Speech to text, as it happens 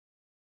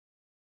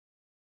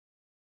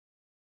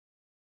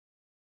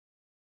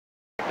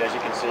As you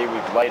can see,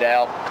 we've laid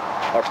out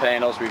our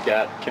panels. We've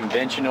got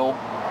conventional,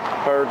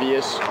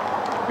 pervious,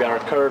 we've got our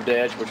curved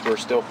edge, which we're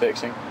still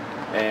fixing,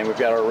 and we've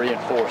got our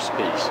reinforced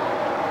piece.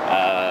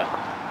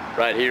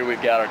 Right here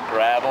we've got our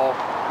gravel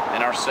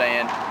and our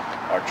sand,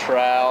 our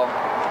trowel,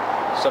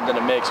 something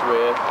to mix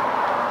with.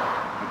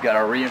 We've got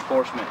our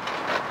reinforcement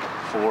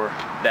for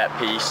that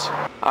piece.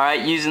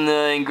 Alright, using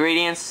the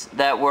ingredients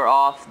that were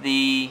off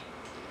the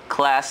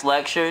class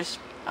lectures,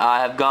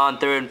 I have gone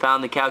through and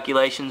found the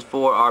calculations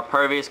for our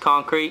pervious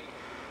concrete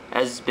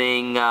as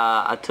being,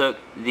 I took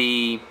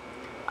the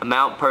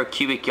amount per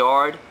cubic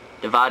yard,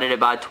 divided it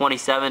by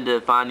 27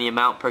 to find the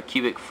amount per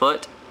cubic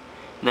foot.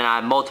 And then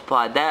I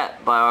multiplied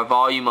that by our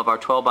volume of our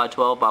 12 by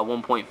 12 by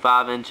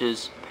 1.5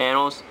 inches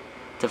panels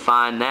to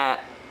find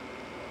that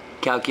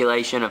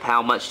calculation of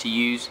how much to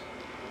use.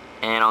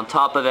 And on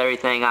top of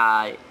everything,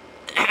 I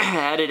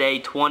added a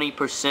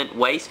 20%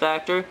 waste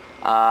factor.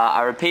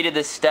 I repeated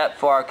this step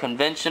for our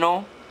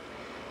conventional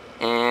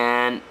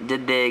and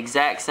did the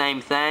exact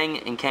same thing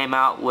and came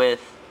out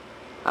with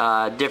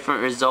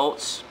different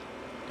results.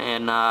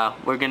 And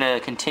we're going to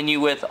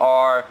continue with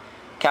our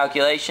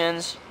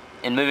calculations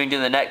and moving to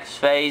the next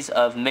phase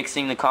of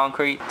mixing the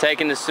concrete.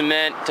 Taking the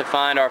cement to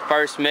find our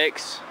first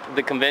mix of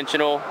the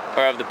conventional,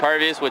 or of the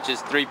pervious, which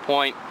is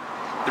 3.30.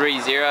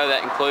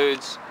 That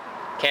includes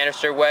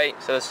canister weight,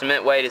 so the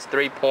cement weight is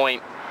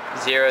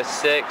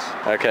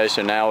 3.06. Okay,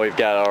 so now we've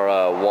got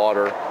our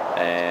water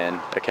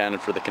and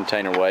accounted for the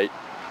container weight.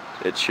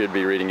 It should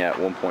be reading at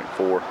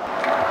 1.4.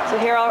 So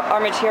here are our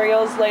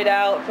materials laid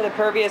out for the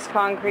pervious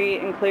concrete,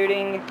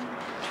 including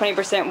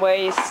 20%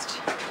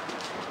 waste.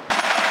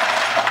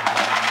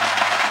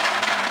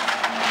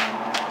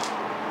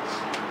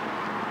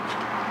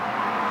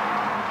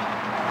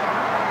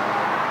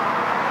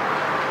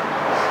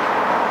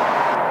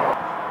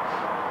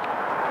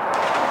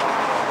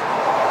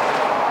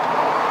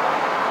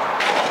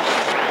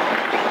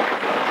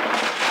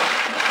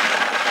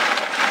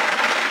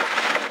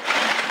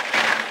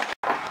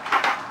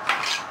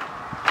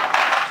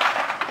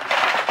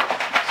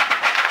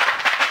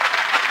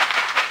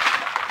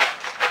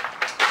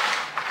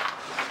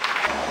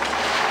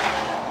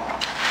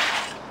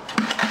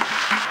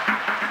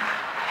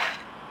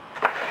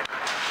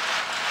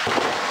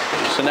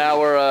 So now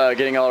we're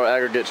getting all our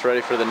aggregates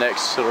ready for the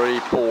next 3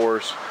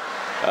 pours.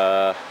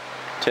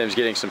 Tim's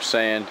getting some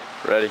sand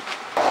ready.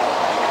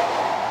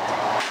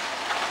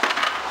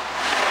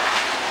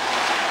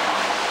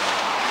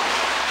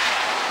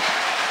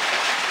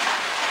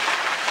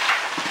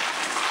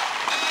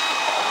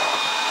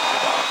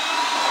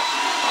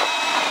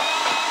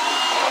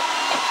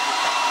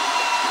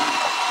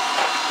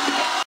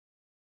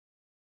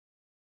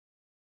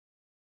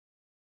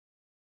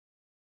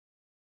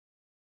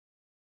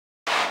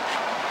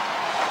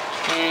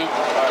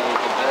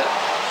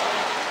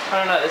 I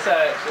don't know, this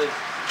actually is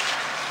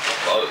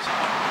close.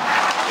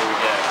 Here we go.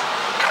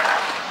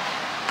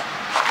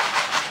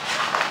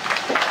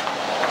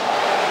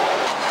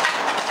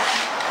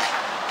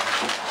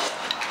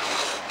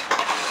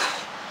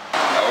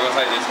 We're going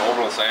to take this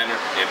orbital sander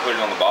and put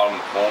it on the bottom of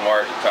the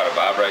formwork and try to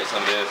vibrate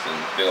some of this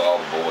and fill all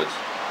the voids.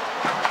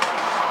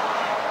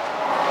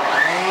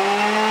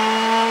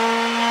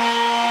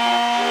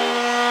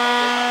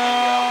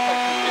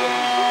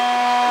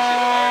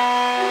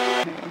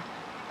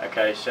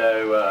 Okay,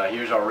 so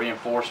here's our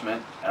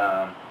reinforcement.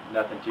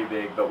 Nothing too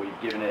big, but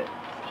we've given it,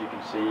 as you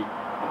can see,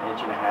 1.5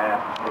 inches, if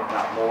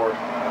not more,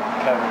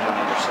 coverage on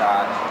either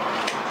side.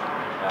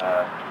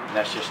 And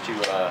that's just to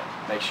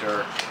make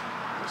sure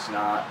it's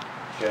not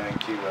going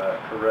to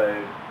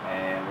corrode,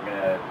 and we're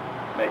going to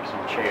make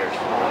some chairs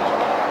for this.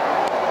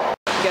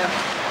 Go.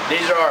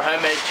 These are our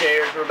homemade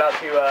chairs. We're about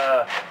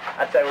to,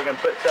 I'd say we're going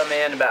to put some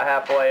in about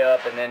halfway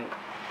up and then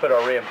put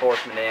our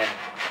reinforcement in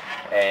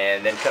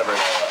and then cover it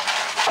all up.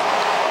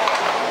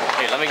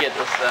 Here, let me get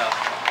this out.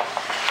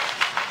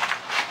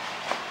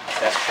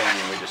 That's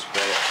clean, we just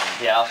spread it.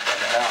 Yeah, I'll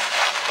spread it out.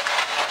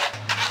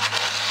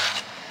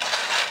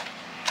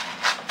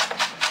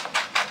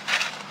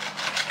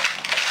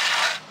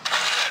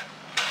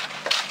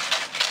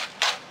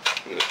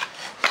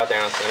 Right there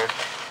in the center.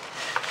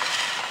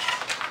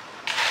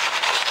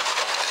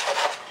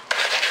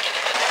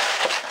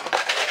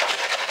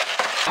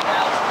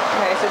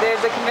 Okay, so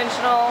there's the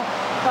conventional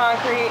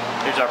concrete,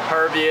 Here's our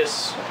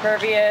pervious,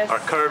 pervious. our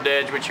curved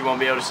edge, which you won't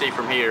be able to see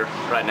from here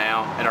right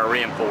now, and our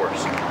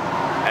reinforced.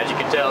 As you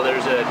can tell,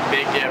 there's a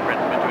big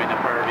difference between the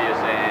pervious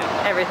and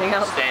Everything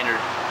else. standard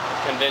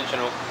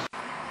conventional.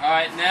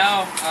 Alright,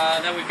 now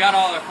that we've got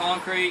all our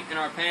concrete and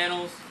our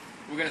panels,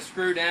 we're going to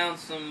screw down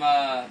some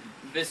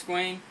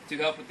visqueen to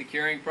help with the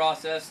curing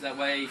process. That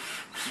way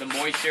the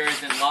moisture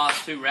isn't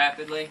lost too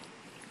rapidly.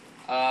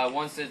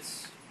 Once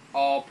it's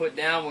all put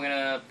down, we're going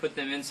to put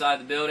them inside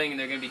the building, and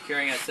they're going to be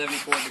curing at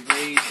 74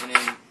 degrees, and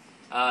in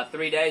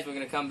 3 days we're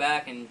going to come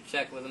back and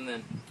check with them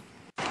then.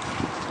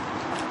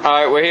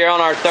 Alright, we're here on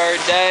our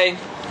 3rd day.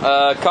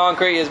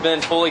 Concrete has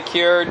been fully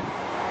cured.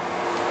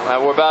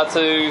 We're about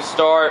to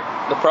start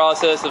the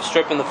process of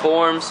stripping the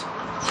forms.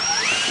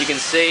 You can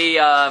see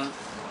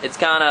It's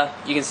kind of,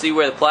 you can see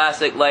where the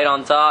plastic laid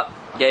on top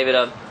gave it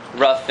a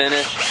rough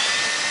finish.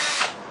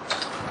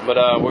 But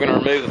we're going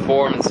to remove the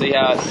form and see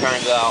how it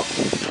turns out.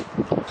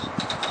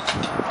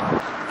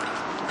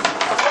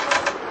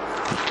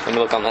 Let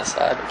me look on that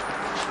side.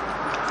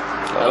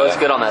 It looks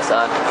good on that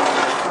side.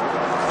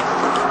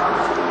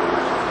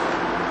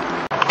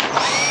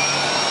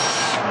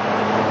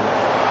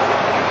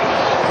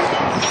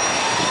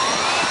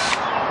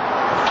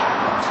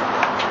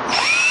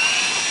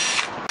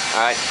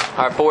 Alright,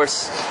 our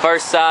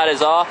first side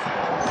is off.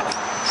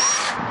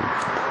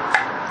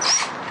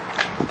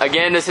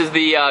 Again, this is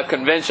the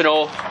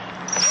conventional,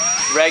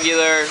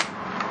 regular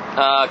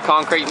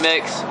concrete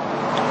mix.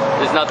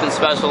 There's nothing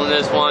special in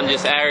this one,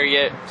 just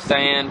aggregate,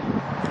 sand,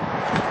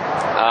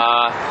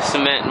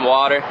 cement, and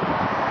water.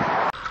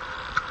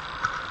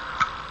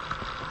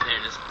 There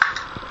it is.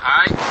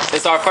 Alright,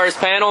 it's our first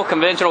panel,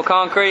 conventional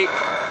concrete.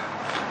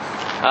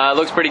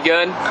 Looks pretty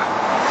good,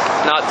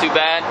 not too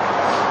bad.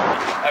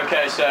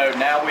 Okay, so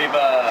now we've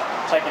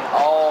taken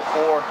all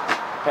 4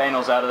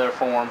 panels out of their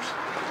forms,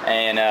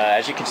 and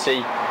as you can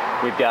see,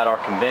 we've got our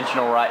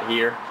conventional right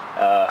here,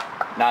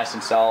 nice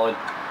and solid.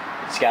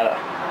 It's got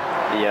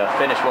the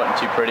finish wasn't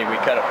too pretty. We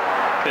could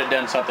have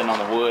done something on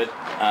the wood.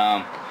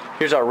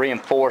 Here's our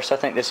reinforced. I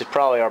think this is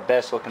probably our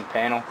best looking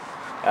panel.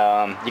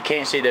 You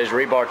can't see those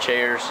rebar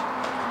chairs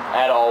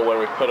at all where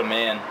we put them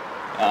in.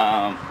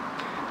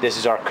 This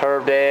is our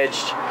curved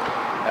edged.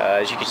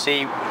 As you can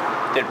see,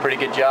 did a pretty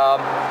good job.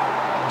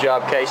 Good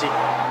job, Casey.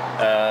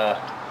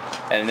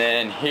 And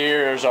then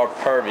here's our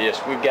pervious.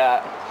 We've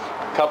got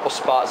a couple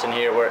spots in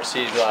here where it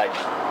seems like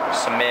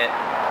cement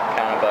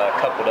kind of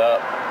coupled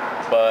up,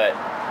 but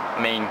I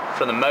mean,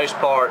 for the most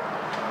part,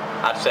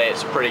 I'd say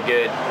it's a pretty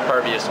good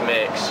pervious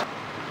mix.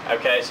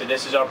 Okay, so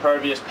this is our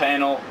pervious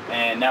panel,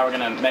 and now we're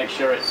gonna make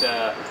sure it's,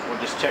 we'll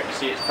just check to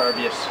see it's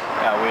pervious.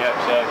 We hope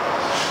so.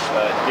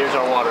 But here's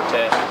our water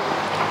test.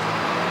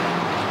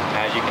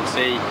 As you can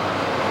see,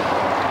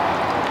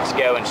 it's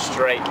going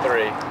straight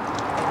through.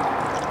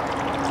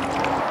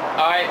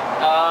 Alright,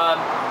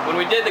 when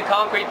we did the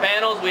concrete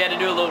panels, we had to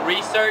do a little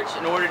research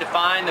in order to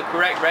find the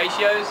correct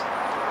ratios.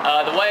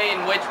 The way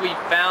in which we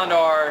found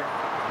our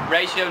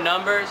ratio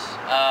numbers,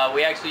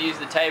 we actually used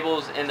the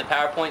tables in the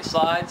PowerPoint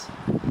slides.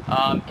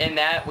 In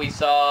that, we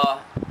saw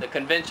the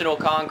conventional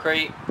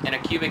concrete in a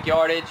cubic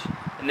yardage,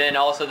 and then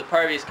also the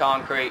pervious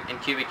concrete in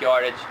cubic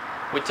yardage.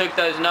 We took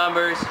those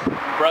numbers,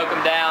 broke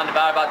them down,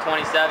 divided by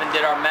 27,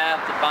 did our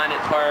math to find it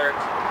per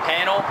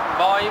panel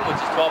volume,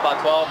 which is 12 by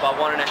 12 by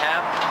 1.5.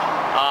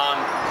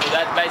 So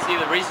that's basically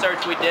the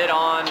research we did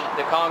on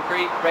the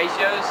concrete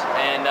ratios,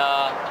 and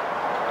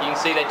you can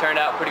see they turned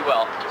out pretty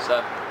well.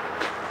 So,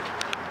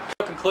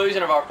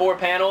 conclusion of our 4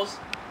 panels.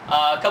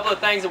 A couple of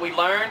things that we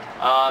learned.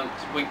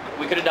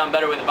 We could have done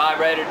better with the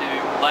vibrator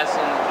to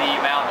lessen the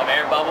amount of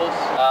air bubbles.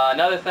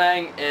 Another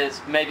thing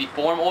is maybe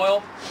form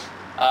oil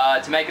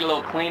to make it a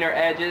little cleaner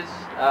edges,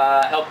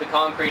 help the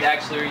concrete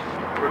actually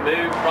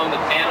remove from the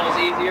panels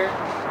easier.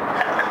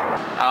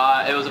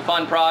 It was a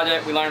fun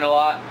project. We learned a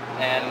lot,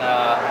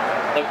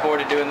 and look forward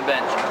to doing the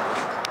bench.